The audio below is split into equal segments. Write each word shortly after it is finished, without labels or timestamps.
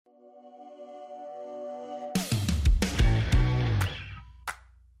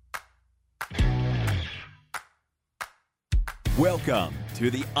Welcome to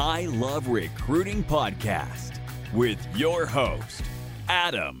the I Love Recruiting podcast with your host,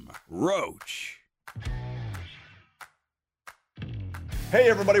 Adam Roach. Hey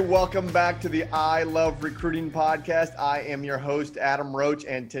everybody, welcome back to the I Love Recruiting podcast. I am your host, Adam Roach,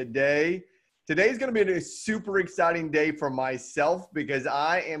 and today's going to be a super exciting day for myself because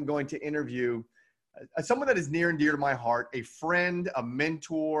I am going to interview someone that is near and dear to my heart, a friend, a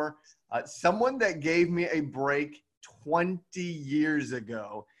mentor, someone that gave me a break 20 years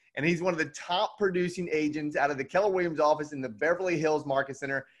ago. And he's one of the top producing agents out of the Keller Williams office in the Beverly Hills Market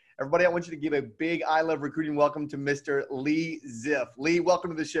Center. Everybody, I want you to give a big I Love Recruiting welcome to Mr. Lee Ziff. Lee, welcome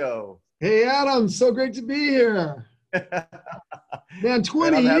to the show. Hey, Adam. So great to be here. Man,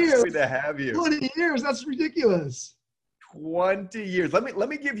 20 Man, I'm years. happy to have you. 20 years. That's ridiculous. 20 years. Let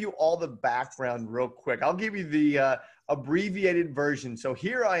me give you all the background real quick. I'll give you the abbreviated version. So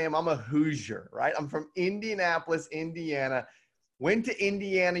here I am. I'm a Hoosier, right? I'm from Indianapolis, Indiana. Went to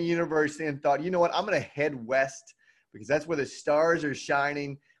Indiana University and thought, you know what? I'm going to head west because that's where the stars are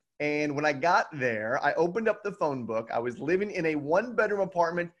shining. And when I got there, I opened up the phone book. I was living in a one-bedroom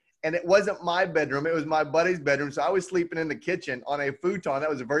apartment, and it wasn't my bedroom. It was my buddy's bedroom. So I was sleeping in the kitchen on a futon. That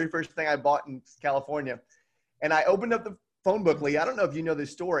was the very first thing I bought in California. And I opened up the phone book, Lee. I don't know if you know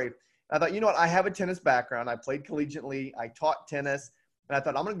this story. I thought, you know what? I have a tennis background. I played collegiately. I taught tennis. And I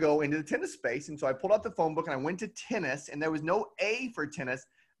thought, I'm going to go into the tennis space. And so I pulled out the phone book, and I went to tennis. And there was no A for tennis.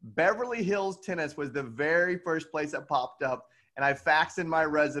 Beverly Hills Tennis was the very first place that popped up. And I faxed in my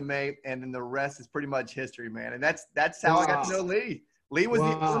resume, and then the rest is pretty much history, man. And that's how I got to know Lee. Lee was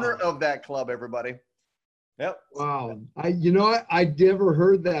the owner of that club, everybody. Yep. Wow. I never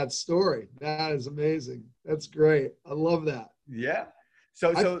heard that story. That is amazing. That's great. I love that. Yeah.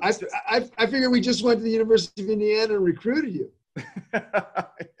 I figure we just went to the University of Indiana and recruited you.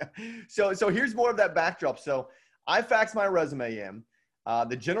 So here's more of that backdrop. So I faxed my resume in.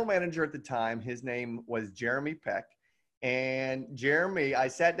 The general manager at the time, his name was Jeremy Peck. And Jeremy, I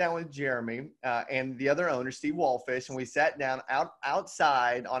sat down with Jeremy and the other owner, Steve Wallfish, and we sat down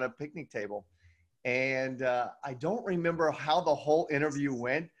outside on a picnic table. And I don't remember how the whole interview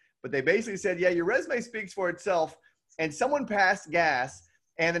went, but they basically said, yeah, your resume speaks for itself. And someone passed gas.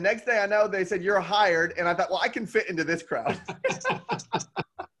 And the next thing I know, they said, you're hired. And I thought, well, I can fit into this crowd.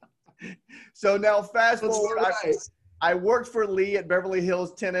 So now fast forward, right. I worked for Lee at Beverly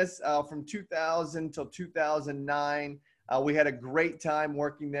Hills Tennis from 2000 till 2009. We had a great time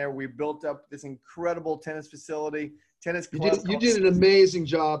working there. We built up this incredible tennis facility, tennis club. You did an amazing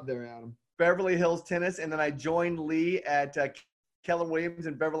job there, Adam. Beverly Hills Tennis. And then I joined Lee at Keller Williams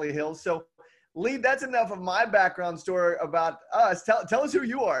in Beverly Hills. So Lee, that's enough of my background story about us. Tell us who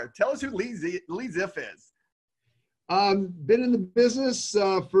you are. Tell us who Lee Ziff is. Been in the business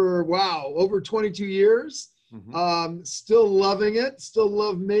for, over 22 years. Mm-hmm. Still loving it. Still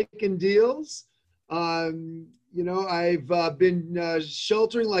love making deals. I've been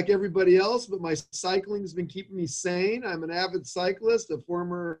sheltering like everybody else, but my cycling has been keeping me sane. I'm an avid cyclist, a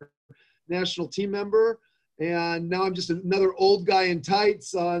former national team member, and now I'm just another old guy in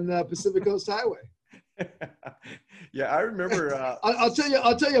tights on Pacific Coast Highway. Yeah, I remember. I'll tell you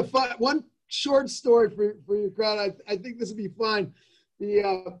one short story for your crowd. I think this will be fine.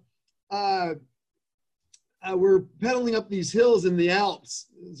 We're pedaling up these hills in the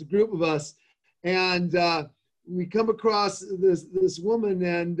Alps. There's a group of us, and we come across this woman,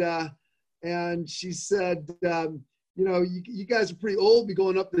 and she said, you guys are pretty old to be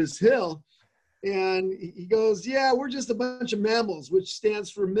going up this hill. And he goes, yeah, we're just a bunch of mammals, which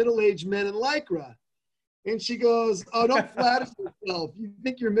stands for middle-aged men in Lycra. And she goes, oh, don't flatter yourself. You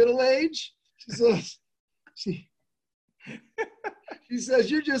think you're middle-aged? She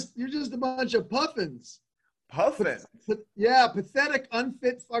says, you're just a bunch of puffins. Puffins? Yeah, pathetic,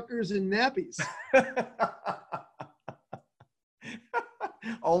 unfit fuckers in nappies.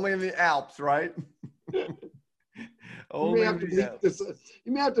 Only in the Alps, right? You may have to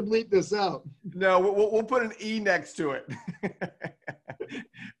bleep this out. No, we'll put an E next to it.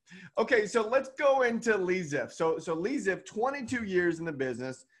 Okay, so let's go into Lee Ziff. So Lee Ziff, 22 years in the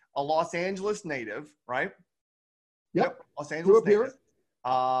business, a Los Angeles native, right? Yep. Los Angeles native.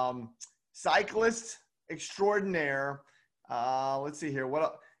 Here. Cyclist extraordinaire. Let's see here.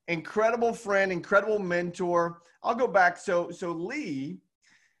 Incredible friend, incredible mentor. I'll go back. So Lee,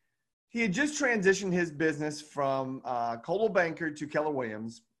 he had just transitioned his business from Coldwell Banker to Keller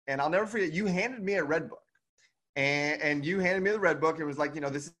Williams. And I'll never forget, you handed me a red book. And you handed me the red book. It was like,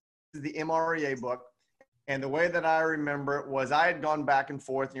 this is the MREA book. And the way that I remember it was I had gone back and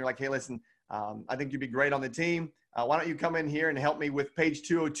forth. And you're like, hey, listen, I think you'd be great on the team. Why don't you come in here and help me with page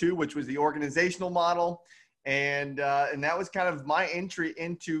 202, which was the organizational model. And that was kind of my entry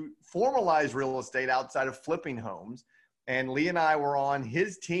into formalized real estate outside of flipping homes. And Lee and I were on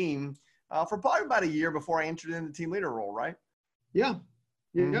his team for probably about a year before I entered in the team leader role, right? Yeah.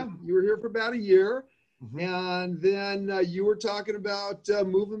 Mm-hmm. You were here for about a year. Mm-hmm. And then you were talking about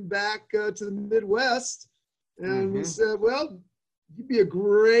moving back to the Midwest. And we said, well, you'd be a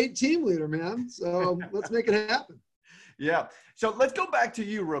great team leader, man. So let's make it happen. Yeah. So let's go back to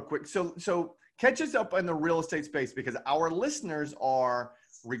you real quick. So catch us up in the real estate space, because our listeners are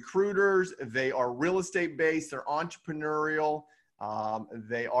recruiters. They are real estate based. They're entrepreneurial.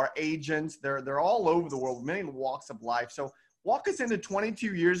 They are agents. They're all over the world, many walks of life. So walk us into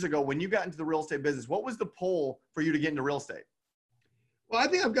 22 years ago when you got into the real estate business. What was the pull for you to get into real estate? Well, I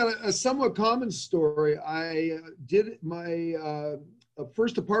think I've got a somewhat common story. I did my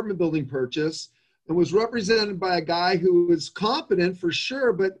first apartment building purchase and was represented by a guy who was competent for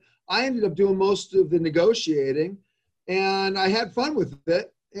sure, but I ended up doing most of the negotiating, and I had fun with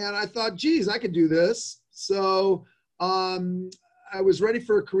it. And I thought, geez, I could do this. So I was ready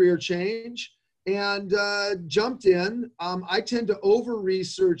for a career change and jumped in. I tend to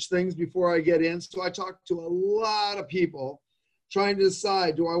over-research things before I get in. So I talked to a lot of people trying to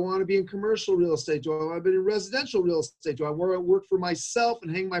decide, do I want to be in commercial real estate? Do I want to be in residential real estate? Do I want to work for myself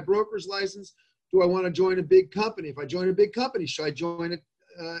and hang my broker's license? Do I want to join a big company? If I join a big company, should I join it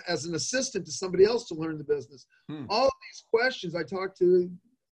as an assistant to somebody else to learn the business? All of these questions, I talked to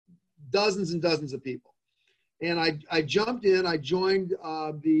dozens and dozens of people. And I jumped in. I joined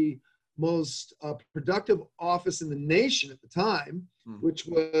the most productive office in the nation at the time, which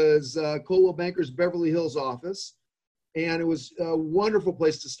was Coldwell Banker's Beverly Hills office. And it was a wonderful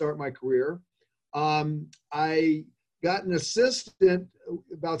place to start my career. I got an assistant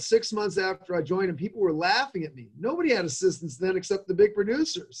about 6 months after I joined, and people were laughing at me. Nobody had assistants then except the big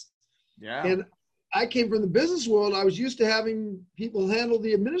producers. Yeah. And I came from the business world. I was used to having people handle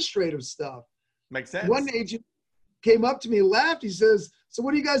the administrative stuff. Makes sense. One agent came up to me, laughed. He says, so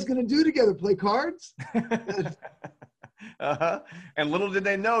what are you guys going to do together? Play cards? And little did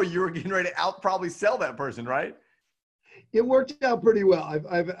they know you were getting ready to probably sell that person, right? It worked out pretty well.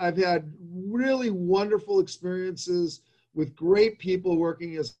 I've had really wonderful experiences with great people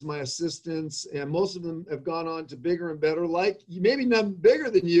working as my assistants, and most of them have gone on to bigger and better. Like maybe none bigger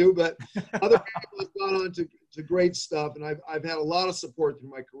than you, but other people have gone on to great stuff. And I've had a lot of support through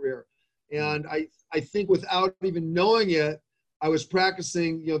my career. And I think without even knowing it, I was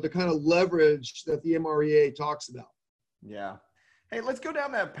practicing, the kind of leverage that the MREA talks about. Yeah. Hey, let's go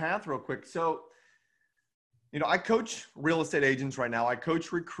down that path real quick. So, I coach real estate agents right now. I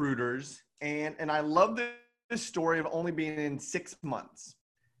coach recruiters, and I love this story of only being in 6 months.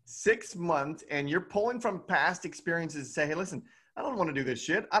 6 months, and you're pulling from past experiences to say, hey, listen, I don't want to do this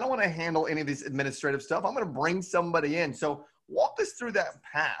shit. I don't want to handle any of this administrative stuff. I'm going to bring somebody in. So walk us through that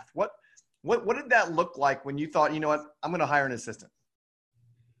path. What did that look like when you thought, you know what, I'm going to hire an assistant?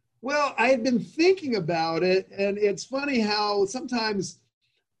 Well, I had been thinking about it, and it's funny how sometimes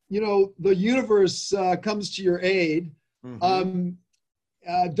the universe comes to your aid. Don't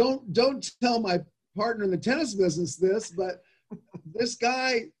tell my partner in the tennis business this, but this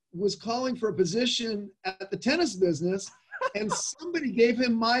guy was calling for a position at the tennis business, and somebody gave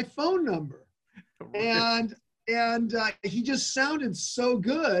him my phone number, and he just sounded so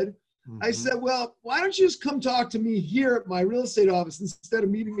good. I said, well, why don't you just come talk to me here at my real estate office instead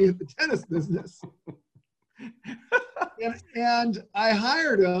of meeting me at the tennis business? And I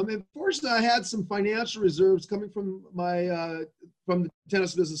hired him. And fortunately, I had some financial reserves coming from from the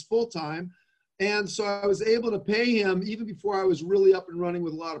tennis business full time. And so I was able to pay him even before I was really up and running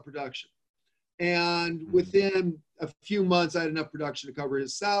with a lot of production. And within a few months, I had enough production to cover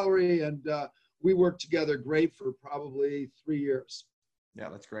his salary. And we worked together great for probably 3 years. Yeah,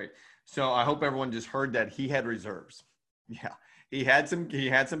 that's great. So I hope everyone just heard that he had reserves. Yeah. He had some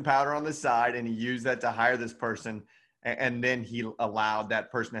powder on the side, and he used that to hire this person. And then he allowed that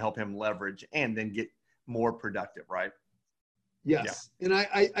person to help him leverage and then get more productive, right? Yes. Yeah. And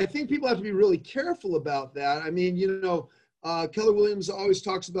I think people have to be really careful about that. I mean, Keller Williams always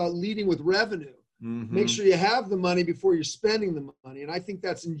talks about leading with revenue. Make sure you have the money before you're spending the money. And I think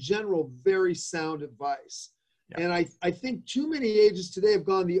that's in general very sound advice. Yeah. And I think too many agents today have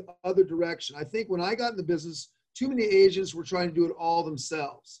gone the other direction. I think when I got in the business, too many agents were trying to do it all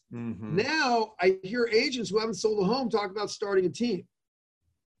themselves. Now I hear agents who haven't sold a home talk about starting a team.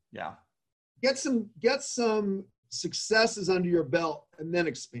 Yeah. Get some successes under your belt and then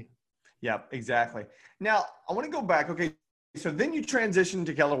expand. Yeah, exactly. Now I want to go back. Okay. So then you transitioned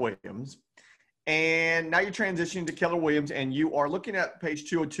to Keller Williams, And now you're transitioning to Keller Williams, and you are looking at page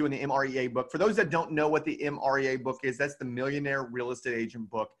 202 in the MREA book. For those that don't know what the MREA book is, that's the Millionaire Real Estate Agent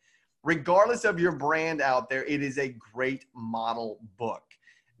book. Regardless of your brand out there, it is a great model book.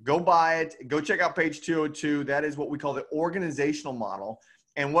 Go buy it. Go check out page 202. That is what we call the organizational model.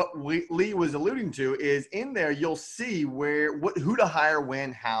 And what Lee was alluding to is in there, you'll see who to hire,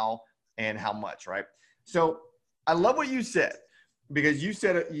 when, how, and how much, right? So I love what you said, because you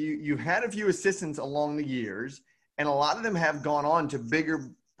said you had a few assistants along the years, and a lot of them have gone on to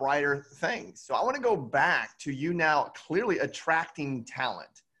bigger, brighter things. So I want to go back to you now clearly attracting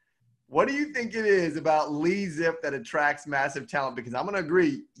talent. What do you think it is about Lee Ziff that attracts massive talent? Because I'm going to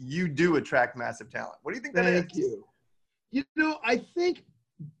agree, you do attract massive talent. What do you think that is? Thank you. You know, I think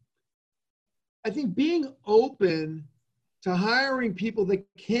being open to hiring people that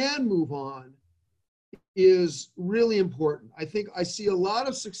can move on is really important. I think I see a lot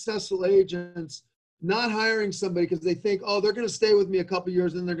of successful agents not hiring somebody because they think, oh, they're going to stay with me a couple of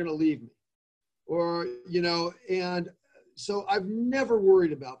years and they're going to leave me. Or, you know, and so I've never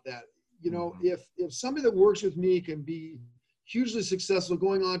worried about that. You know, if somebody that works with me can be hugely successful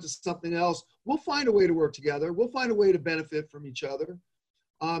going on to something else, we'll find a way to work together. We'll find a way to benefit from each other.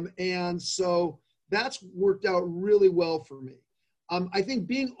 And so that's worked out really well for me. I think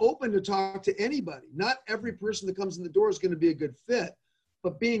being open to talk to anybody, not every person that comes in the door is going to be a good fit,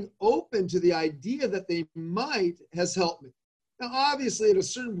 but being open to the idea that they might has helped me. Now, obviously, at a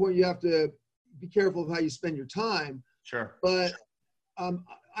certain point, you have to be careful of how you spend your time. Sure. But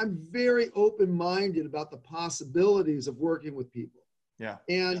I'm very open-minded about the possibilities of working with people. Yeah.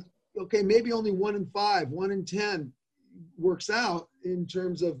 And, okay, maybe only 1 in 5, 1 in 10 works out in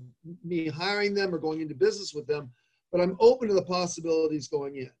terms of me hiring them or going into business with them, but I'm open to the possibilities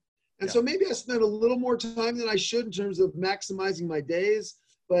going in. And so maybe I spent a little more time than I should in terms of maximizing my days,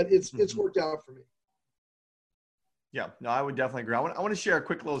 but it's worked out for me. Yeah, no, I would definitely agree. I want to share a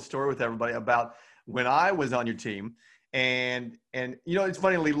quick little story with everybody about when I was on your team. And you know, it's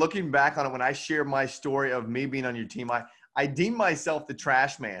funny, Lee, looking back on it, when I share my story of me being on your team, I deemed myself the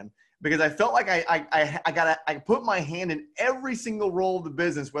trash man, because I felt like I put my hand in every single role of the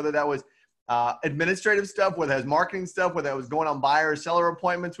business, whether that was administrative stuff, whether that was marketing stuff, whether that was going on buyer or seller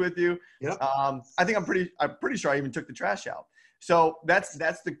appointments with you. Yep. I think I'm pretty sure I even took the trash out. So that's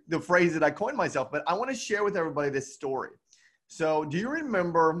the phrase that I coined myself. But I want to share with everybody this story. So do you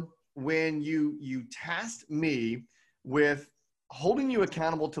remember when you tasked me with holding you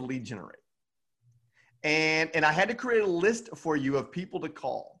accountable to lead generate? And I had to create a list for you of people to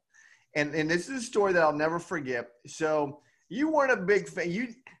call. And this is a story that I'll never forget. So you weren't a big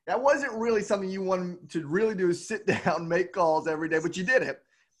fan. That wasn't really something you wanted to really do, is sit down, make calls every day, but you did it.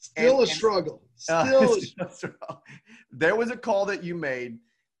 Still a struggle. There was a call that you made,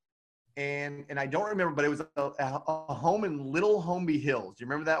 and I don't remember, but it was a home in Little Holmby Hills. Do you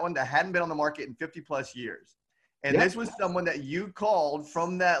remember that one? That hadn't been on the market in 50 plus years. And This was someone that you called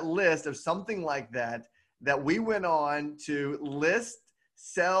from that list of something like that we went on to list,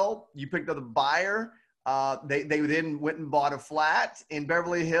 sell. You picked up the buyer. They then went and bought a flat in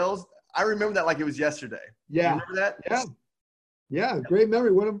Beverly Hills. I remember that like it was yesterday. Yeah. You remember that? Yeah. Yeah. Great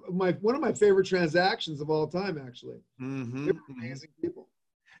memory. One of my favorite transactions of all time, actually. Mm-hmm. They were amazing people.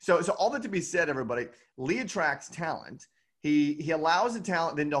 So all that to be said, everybody, Lee attracts talent. He allows the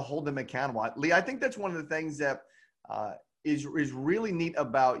talent then to hold them accountable. Lee, I think that's one of the things that is really neat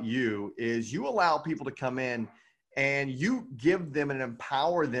about you is you allow people to come in and you give them and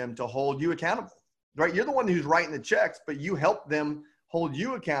empower them to hold you accountable, right? You're the one who's writing the checks, but you help them hold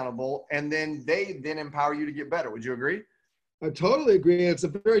you accountable, and then they then empower you to get better. Would you agree? I totally agree. It's a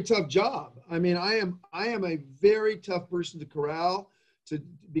very tough job. I mean, I am a very tough person to corral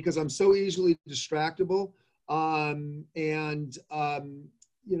because I'm so easily distractible.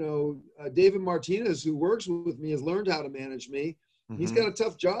 You know, David Martinez, who works with me, has learned how to manage me. Mm-hmm. He's got a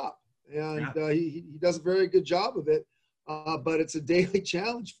tough job, and he does a very good job of it. But it's a daily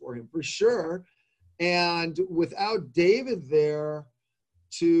challenge for him, for sure. And without David there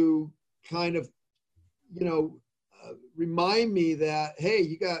to kind of, you know, remind me that, hey,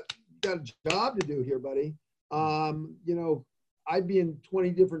 you got a job to do here, buddy. You know, I'd be in 20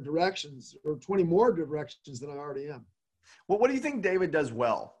 different directions, or 20 more directions than I already am. Well, what do you think David does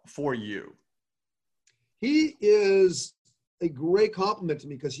well for you? He is a great compliment to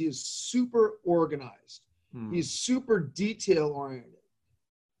me because he is super organized. He's super detail oriented.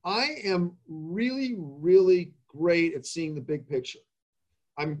 I am really, really great at seeing the big picture.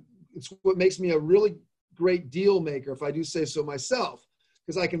 It's what makes me a really great deal maker, if I do say so myself,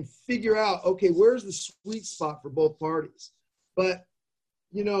 because I can figure out, okay, where's the sweet spot for both parties? But,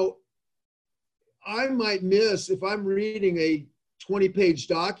 you know, I might miss, if I'm reading a 20-page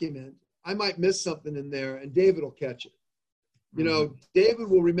document, I might miss something in there and David will catch it. You know, David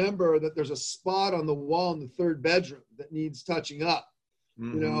will remember that there's a spot on the wall in the third bedroom that needs touching up.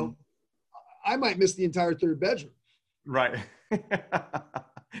 You know, I might miss the entire third bedroom. Right. You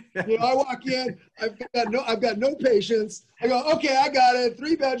know, I walk in, I've got no patience. I go, okay, I got it.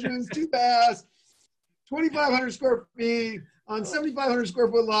 3 bedrooms, 2 baths, 2,500 square feet on 7,500 square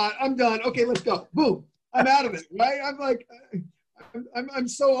foot lot. I'm done. Okay, let's go. Boom. I'm out of it. Right. I'm like, I'm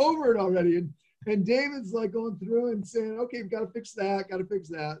so over it already. And David's like going through and saying, okay, we've got to fix that. Got to fix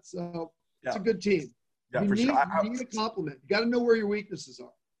that. So it's a good team. Yeah, you for need, sure. You need a compliment. You got to know where your weaknesses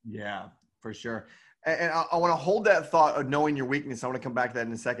are. Yeah, for sure. And I want to hold that thought of knowing your weakness. I want to come back to that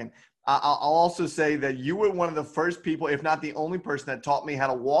in a second. I'll also say that you were one of the first people, if not the only person, that taught me how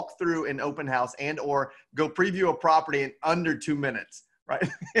to walk through an open house and or go preview a property in under 2 minutes, right?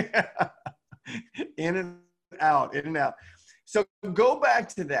 In and out, in and out. So go back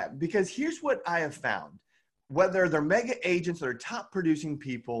to that, because here's what I have found. Whether they're mega agents or top producing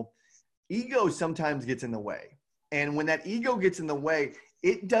people, ego sometimes gets in the way. And when that ego gets in the way,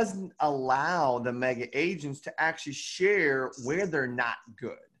 it doesn't allow the mega agents to actually share where they're not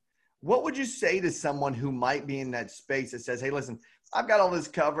good. What would you say to someone who might be in that space that says, hey, listen, I've got all this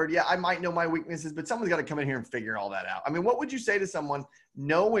covered. Yeah, I might know my weaknesses, but someone's got to come in here and figure all that out. I mean, what would you say to someone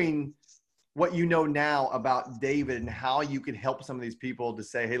knowing what you know now about David and how you could help some of these people to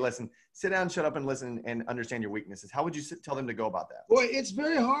say, hey, listen, sit down, shut up and listen and understand your weaknesses? How would you tell them to go about that? Boy, it's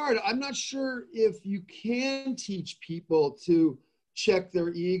very hard. I'm not sure if you can teach people to check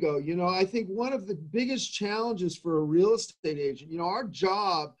their ego. You know, I think one of the biggest challenges for a real estate agent, you know, our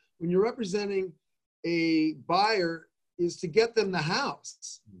job when you're representing a buyer is to get them the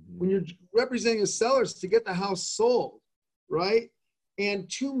house. When you're representing a seller, is to get the house sold, right? And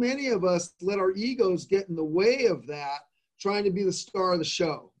too many of us let our egos get in the way of that, trying to be the star of the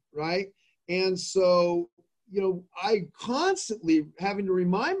show, right? And so, you know, I constantly having to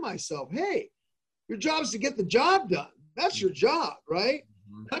remind myself, hey, your job is to get the job done. That's your job, right?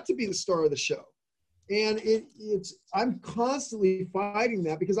 Not to be the star of the show. And I'm constantly fighting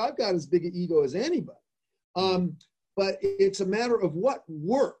that because I've got as big an ego as anybody. But it's a matter of what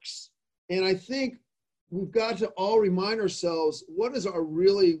works. And I think we've got to all remind ourselves, what is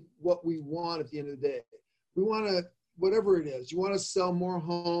what we want at the end of the day? We want to, whatever it is, you want to sell more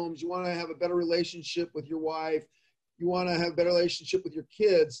homes, you want to have a better relationship with your wife, you want to have a better relationship with your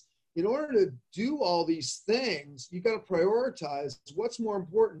kids. In order to do all these things, you got to prioritize what's more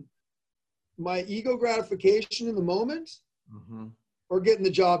important. My ego gratification in the moment or getting the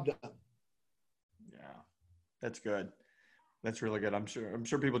job done. Yeah, that's good. That's really good. I'm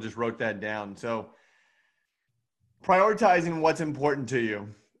sure people just wrote that down. So prioritizing what's important to you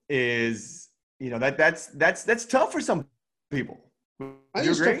is, you know, that's tough for some people. I think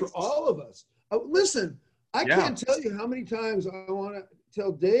it's tough for all of us. Listen, I can't tell you how many times I want to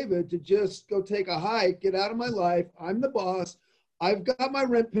tell David to just go take a hike, get out of my life. I'm the boss. I've got my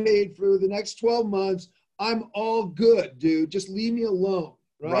rent paid for the next 12 months. I'm all good, dude. Just leave me alone,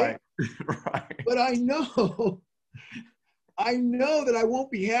 right? Right. But I know that I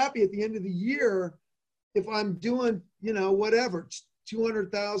won't be happy at the end of the year if I'm doing, you know, whatever,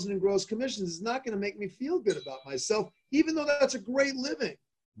 200,000 in gross commissions. It's not going to make me feel good about myself, even though that's a great living,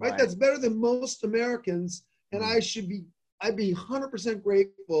 right? That's better than most Americans. And I'd be 100%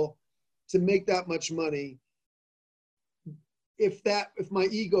 grateful to make that much money. If my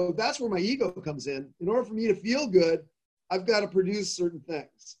ego, that's where my ego comes in. In order for me to feel good, I've got to produce certain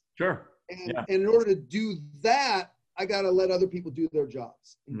things. Sure. And in order to do that, I got to let other people do their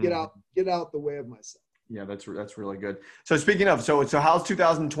jobs and get out the way of myself. Yeah, that's really good. So speaking of, so how's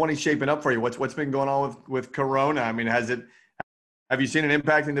 2020 shaping up for you? What's been going on with Corona? I mean, have you seen an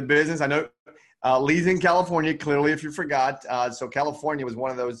impact in the business? I know Lee's in California, clearly, if you forgot. So California was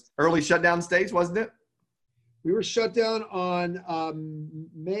one of those early shutdown states, wasn't it? We were shut down on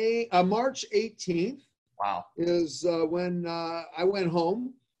March 18th. Wow. Is when I went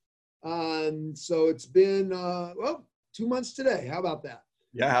home. So it's been, 2 months today. How about that?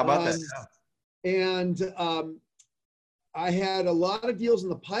 Yeah, how about that? Yeah. And I had a lot of deals in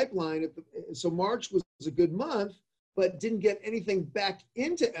the pipeline. So March was a good month, but didn't get anything back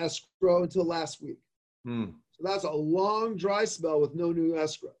into escrow until last week. So that's a long dry spell with no new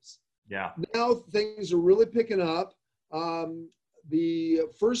escrows. Yeah. Now things are really picking up. The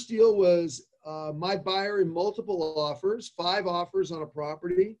first deal was my buyer in multiple offers, 5 offers on a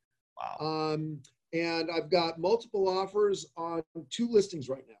property. Wow. And I've got multiple offers on 2 listings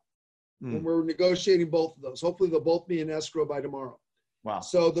right now. And we're negotiating both of those. Hopefully they'll both be in escrow by tomorrow. Wow.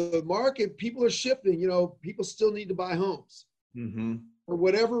 So the market, people are shifting. People still need to buy homes for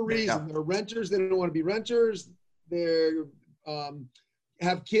whatever reason. They're renters. They don't want to be renters. They're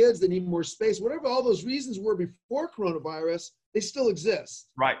have kids. They need more space. Whatever all those reasons were before coronavirus, they still exist.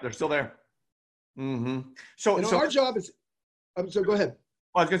 Right. They're still there. So our job is. So go ahead.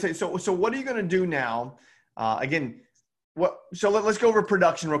 I was going to say, so what are you going to do now? Let's go over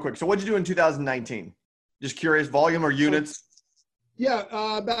production real quick. So what did you do in 2019? Just curious, volume or units? Yeah,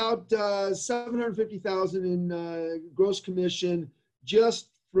 about 750,000 in gross commission, just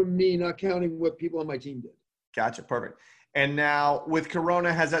from me, not counting what people on my team did. Gotcha, perfect. And now with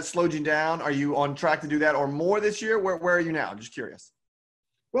Corona, has that slowed you down? Are you on track to do that or more this year? Where are you now? Just curious.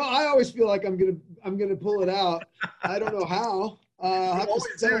 Well, I always feel like I'm gonna pull it out. I don't know how. I'll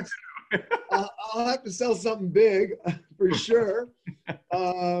have to sell something big for sure.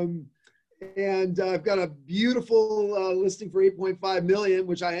 And I've got a beautiful listing for 8.5 million,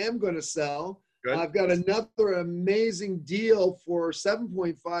 which I am going to sell. Good. I've got another amazing deal for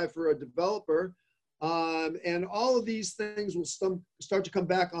 7.5 for a developer. And all of these things will start to come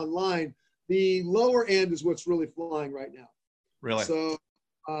back online. The lower end is what's really flying right now. Really? So,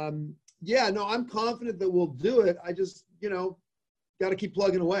 I'm confident that we'll do it. I just, got to keep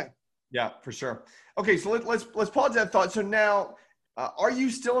plugging away. Yeah, for sure. Okay, so let's pause that thought. So now, are you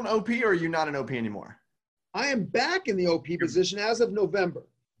still an OP or are you not an OP anymore? I am back in the OP position as of November.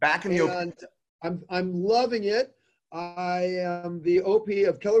 Back in the OP. And I'm loving it. I am the OP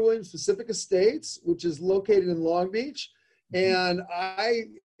of Keller Williams Pacific Estates, which is located in Long Beach. And I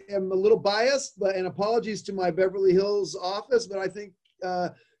am a little biased, and apologies to my Beverly Hills office, but I think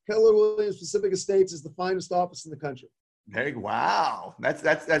Keller Williams Pacific Estates is the finest office in the country. Hey, wow.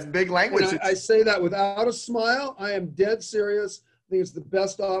 That's big language. And I say that without a smile. I am dead serious. I think it's the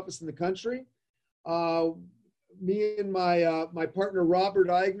best office in the country. Me and my partner, Robert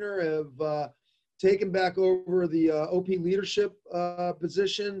Eigner, have taken back over the OP leadership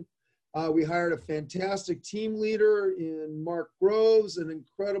position. We hired a fantastic team leader in Mark Groves, an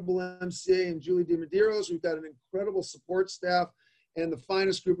incredible MCA in Julie DiMedeiros. We've got an incredible support staff and the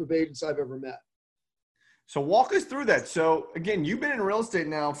finest group of agents I've ever met. So walk us through that. So again, you've been in real estate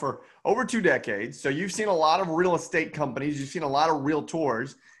now for over 2 decades. So you've seen a lot of real estate companies. You've seen a lot of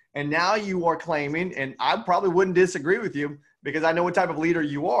realtors. And now you are claiming, and I probably wouldn't disagree with you because I know what type of leader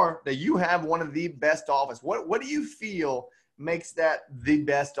you are, that you have one of the best office. What do you feel makes that the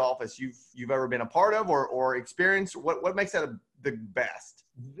best office you've ever been a part of or experienced? What makes that the best?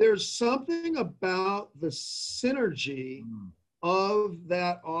 There's something about the synergy of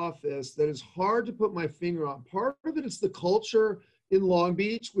that office that is hard to put my finger on. Part of it is the culture in Long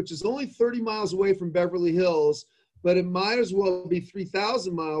Beach, which is only 30 miles away from Beverly Hills, but it might as well be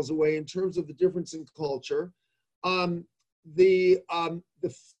 3,000 miles away in terms of the difference in culture. The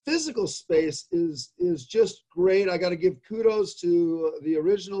physical space is just great. I got to give kudos to the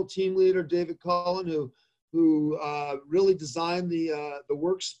original team leader, David Cullen, who really designed the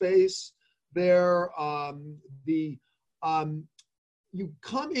workspace there. You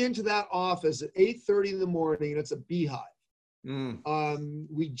come into that office at 8:30 in the morning and it's a beehive.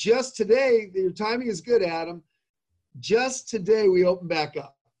 We just today, your timing is good, Adam. Just today we opened back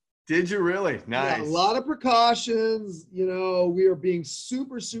up. Did you really? Nice. Yeah, a lot of precautions. We are being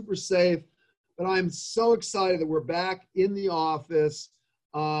super, super safe, but I'm so excited that we're back in the office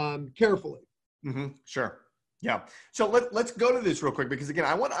carefully. Sure. Yeah. So let's go to this real quick because, again,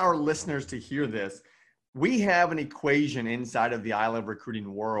 I want our listeners to hear this. We have an equation inside of the I Love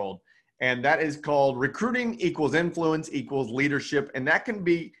Recruiting world, and that is called recruiting equals influence equals leadership, and that can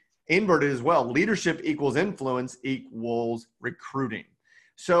be inverted as well. Leadership equals influence equals recruiting.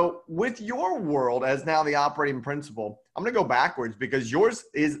 So with your world as now the operating principal, I'm going to go backwards because yours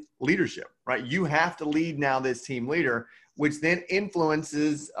is leadership, right? You have to lead now this team leader, which then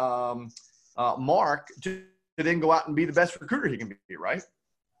influences Mark to then go out and be the best recruiter he can be, right?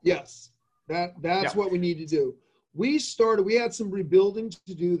 Yes. That's what we need to do. We had some rebuilding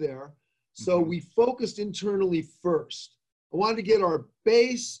to do there. So we focused internally first. I wanted to get our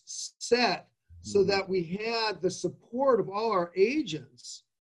base set so that we had the support of all our agents,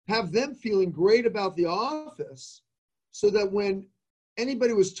 have them feeling great about the office so that when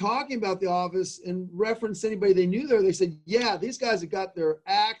anybody was talking about the office and referenced anybody they knew there, they said, yeah, these guys have got their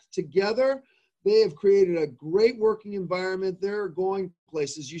act together. They have created a great working environment. They're going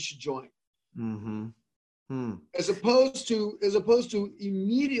places you should join. As opposed to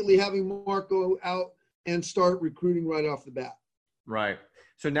immediately having Mark go out and start recruiting right off the bat. Right.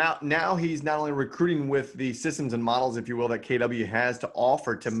 So now he's not only recruiting with the systems and models, if you will, that KW has to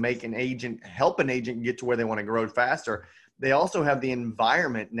offer to make help an agent get to where they want to grow faster, they also have the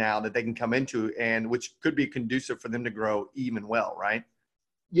environment now that they can come into, and which could be conducive for them to grow even well, right?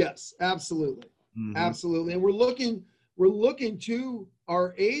 Yes, absolutely. Mm-hmm. Absolutely. And we're looking to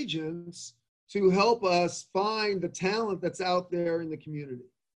our agents to help us find the talent that's out there in the community.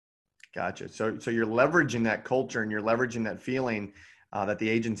 Gotcha. So you're leveraging that culture and you're leveraging that feeling that the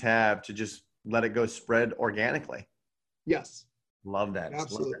agents have to just let it go spread organically. Yes. Love that.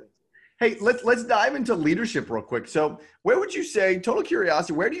 Absolutely. Love that. Hey, let's dive into leadership real quick. So where would you say, total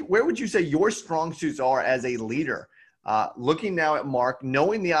curiosity, where would you say your strong suits are as a leader? Looking now at Mark,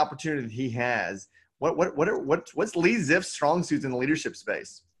 knowing the opportunity that he has, what's Lee Ziff's strong suits in the leadership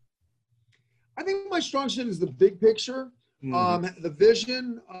space? I think my strong suit is the big picture, the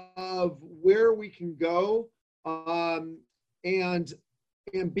vision of where we can go, and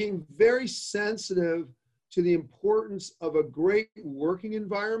being very sensitive to the importance of a great working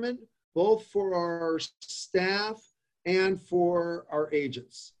environment, both for our staff and for our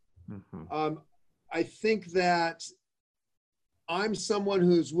agents. I think that I'm someone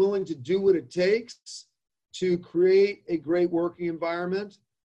who's willing to do what it takes to create a great working environment.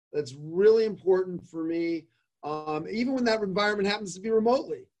 That's really important for me, even when that environment happens to be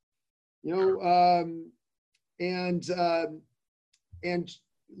remotely, and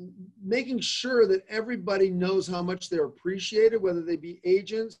making sure that everybody knows how much they're appreciated, whether they be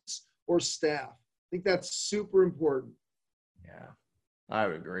agents or staff. I think that's super important. Yeah, I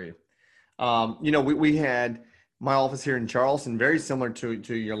would agree. We had my office here in Charleston, very similar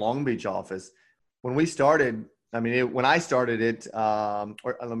to your Long Beach office. When we started, when I started it, or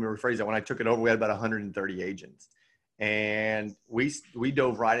let me rephrase that, when I took it over, we had about 130 agents. And we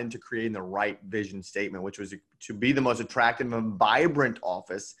dove right into creating the right vision statement, which was to be the most attractive and vibrant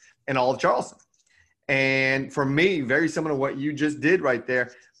office in all of Charleston. And for me, very similar to what you just did right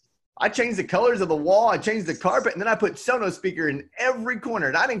there, I changed the colors of the wall, I changed the carpet, and then I put Sonos speaker in every corner.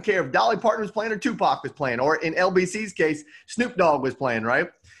 And I didn't care if Dolly Parton was playing or Tupac was playing, or in LBC's case, Snoop Dogg was playing, right?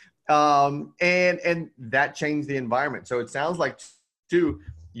 And that changed the environment. So it sounds like, too,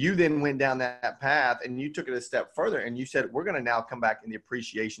 you then went down that path and you took it a step further and you said, we're going to now come back in the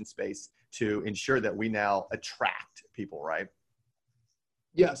appreciation space to ensure that we now attract people, right?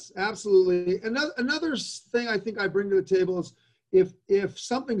 Yes, absolutely. Another thing I think I bring to the table is if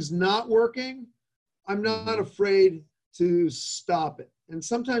something's not working, I'm not afraid to stop it. And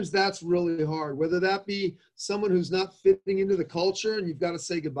sometimes that's really hard, whether that be someone who's not fitting into the culture and you've got to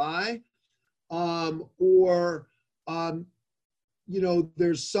say goodbye, or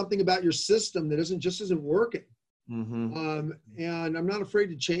there's something about your system that isn't working. And I'm not afraid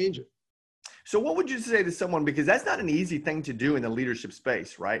to change it. So what would you say to someone, because that's not an easy thing to do in the leadership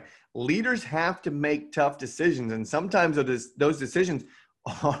space, right? Leaders have to make tough decisions, and sometimes those decisions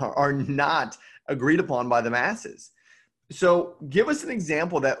are not agreed upon by the masses. So give us an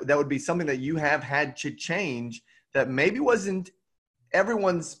example that would be something that you have had to change that maybe wasn't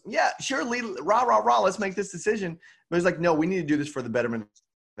everyone's, yeah, sure, lead, rah, let's make this decision. But it's like, no, we need to do this for the betterment of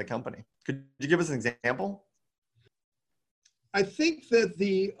the company. Could you give us an example? I think that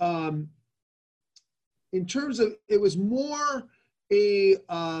in terms of, it was more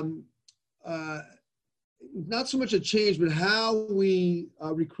not so much a change, but how we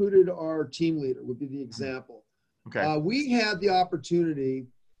recruited our team leader would be the example. Okay. We had the opportunity,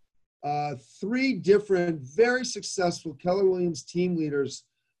 3 different very successful Keller Williams team leaders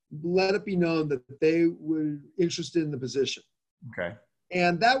let it be known that they were interested in the position. Okay.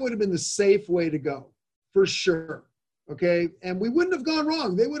 And that would have been the safe way to go, for sure. Okay. And we wouldn't have gone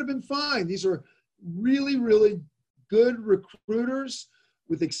wrong. They would have been fine. These are really, really good recruiters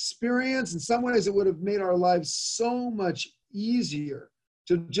with experience. In some ways, it would have made our lives so much easier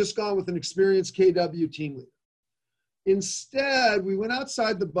to just gone with an experienced KW team leader. Instead, we went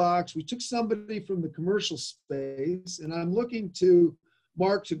outside the box. We took somebody from the commercial space, and I'm looking to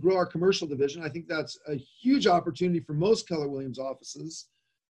Mark to grow our commercial division. I think that's a huge opportunity for most Keller Williams offices.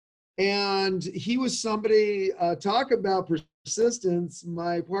 And he was somebody, talk about persistence.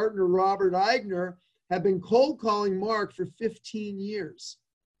 My partner, Robert Eigner, had been cold calling Mark for 15 years.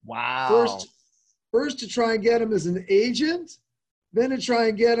 Wow. First to try and get him as an agent, then to try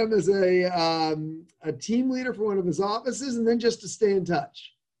and get him as a team leader for one of his offices, and then just to stay in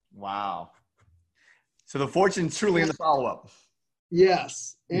touch. Wow. So the fortune's truly in the follow-up.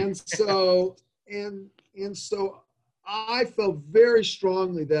 Yes. And so, and so I felt very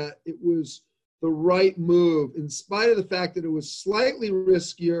strongly that it was the right move, in spite of the fact that it was slightly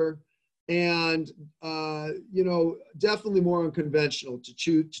riskier and, definitely more unconventional to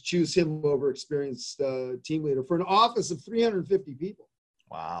choose him over experienced team leader for an office of 350 people.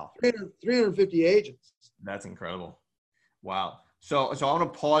 Wow. 350 agents. That's incredible. Wow. So I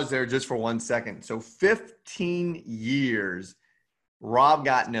want to pause there just for 1 second. So 15 years, Rob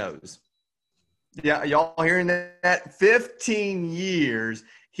got no's. Yeah, y'all hearing that? 15 years,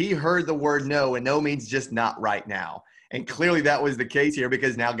 he heard the word no, and no means just not right now. And clearly that was the case here,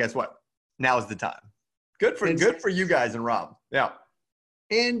 because now guess what? Now is the time. Good for you guys and Rob. Yeah.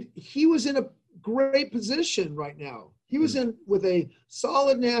 And he was in a great position right now. He was in with a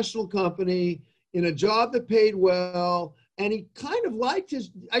solid national company in a job that paid well. And he kind of liked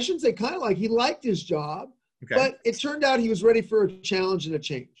I shouldn't say kind of like, he liked his job, but it turned out he was ready for a challenge and a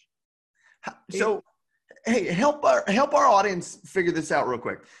change. So, hey, help our audience figure this out real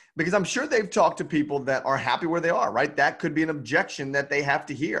quick, because I'm sure they've talked to people that are happy where they are, right? That could be an objection that they have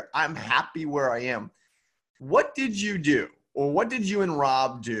to hear. I'm happy where I am. What did you do, or what did you and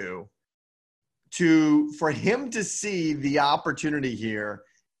Rob do for him to see the opportunity here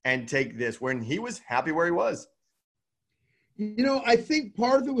and take this when he was happy where he was? I think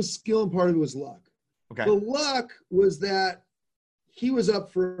part of it was skill and part of it was luck. Okay. The luck was that he was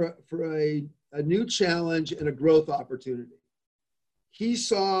up for a new challenge and a growth opportunity. He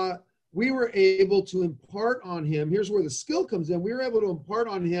saw we were able to impart on him. Here's where the skill comes in. We were able to impart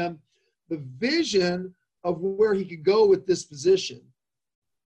on him the vision of where he could go with this position.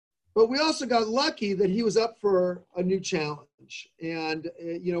 But we also got lucky that he was up for a new challenge and,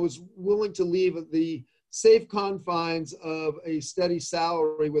 was willing to leave the safe confines of a steady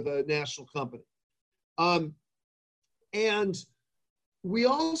salary with a national company. And we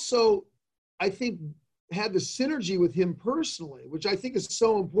also, I think, had the synergy with him personally, which I think is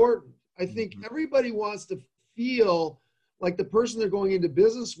so important. I think everybody wants to feel like the person they're going into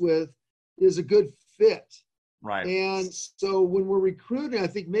business with is a good fit. Right. And so when we're recruiting, I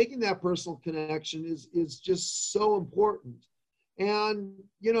think making that personal connection is just so important. And,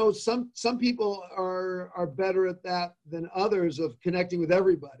 some people are better at that than others, of connecting with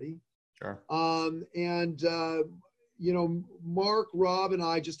everybody. Sure. Mark, Rob, and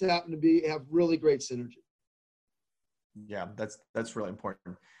I just happen to have really great synergy. Yeah, that's really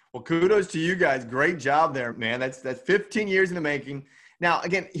important. Well, kudos to you guys. Great job there, man. That's 15 years in the making. Now,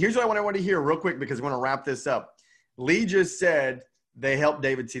 again, here's what I want to hear real quick, because I want to wrap this up. Lee just said they helped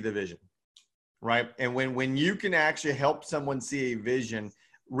David see the vision, right? And when you can actually help someone see a vision,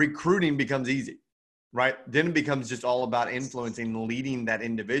 recruiting becomes easy, right? Then it becomes just all about influencing and leading that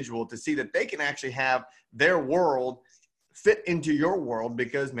individual to see that they can actually have their world fit into your world,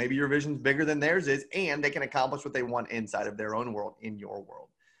 because maybe your vision's bigger than theirs is, and they can accomplish what they want inside of their own world in your world.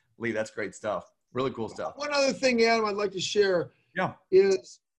 Lee, that's great stuff. Really cool stuff. One other thing, Adam, I'd like to share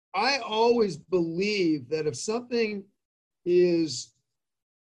is I always believe that if something is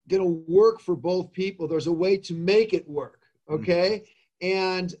going to work for both people, there's a way to make it work. Okay.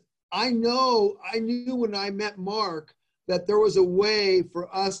 And I knew when I met Mark that there was a way for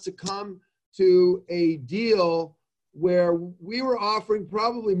us to come to a deal where we were offering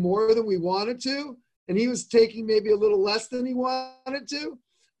probably more than we wanted to, and he was taking maybe a little less than he wanted to,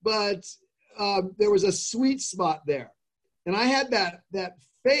 but there was a sweet spot there. And I had that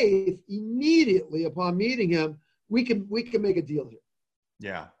faith immediately upon meeting him. We can make a deal here.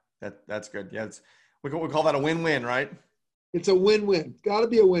 Yeah, that's good. Yeah, we call that a win-win, right? It's a win-win. Got to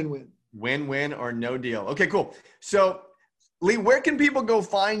be a win-win. Win-win or no deal. Okay, cool. So, Lee, where can people go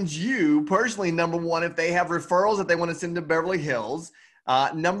find you personally? Number one, if they have referrals that they want to send to Beverly Hills.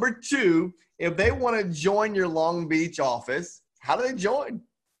 Number two, if they want to join your Long Beach office, how do they join?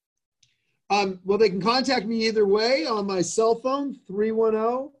 Well, they can contact me either way on my cell phone,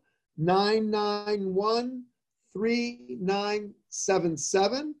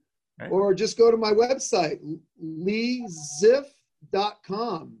 310-991-3977, or just go to my website,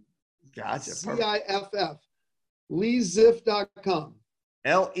 leeziff.com. Gotcha. CIFF. leeziff.com.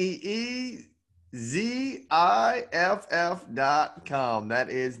 LEEZIFF.com. That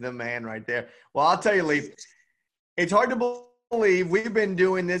is the man right there. Well, I'll tell you, Lee, it's hard to believe we've been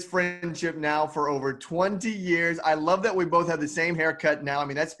doing this friendship now for over 20 years. I love that we both have the same haircut now. I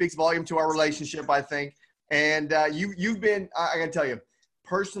mean, that speaks volume to our relationship, I think. And you've been, I got to tell you,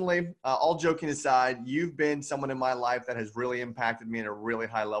 personally, all joking aside, you've been someone in my life that has really impacted me at a really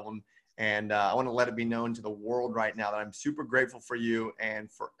high level. And I want to let it be known to the world right now that I'm super grateful for you and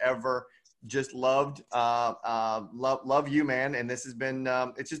forever just love you, man. And this has been,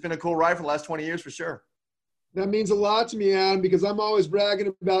 it's just been a cool ride for the last 20 years for sure. That means a lot to me, Adam, because I'm always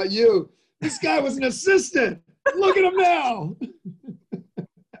bragging about you. This guy was an assistant. Look at him now.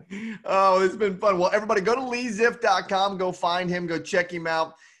 Oh, it's been fun. Well, everybody go to leeziff.com, go find him, go check him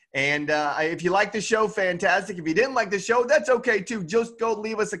out. And if you like the show, fantastic. If you didn't like the show, that's okay too. Just go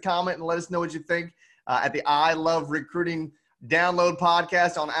leave us a comment and let us know what you think. at the I Love Recruiting download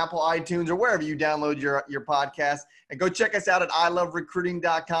podcast on Apple iTunes or wherever you download your podcast. And go check us out at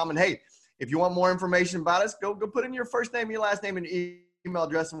iloverecruiting.com. And hey, if you want more information about us, go put in your first name, your last name, and email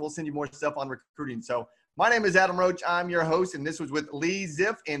address, and we'll send you more stuff on recruiting. So my name is Adam Roach. I'm your host, and this was with Lee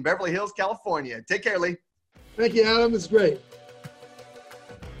Ziff in Beverly Hills, California. Take care, Lee. Thank you, Adam. It's great.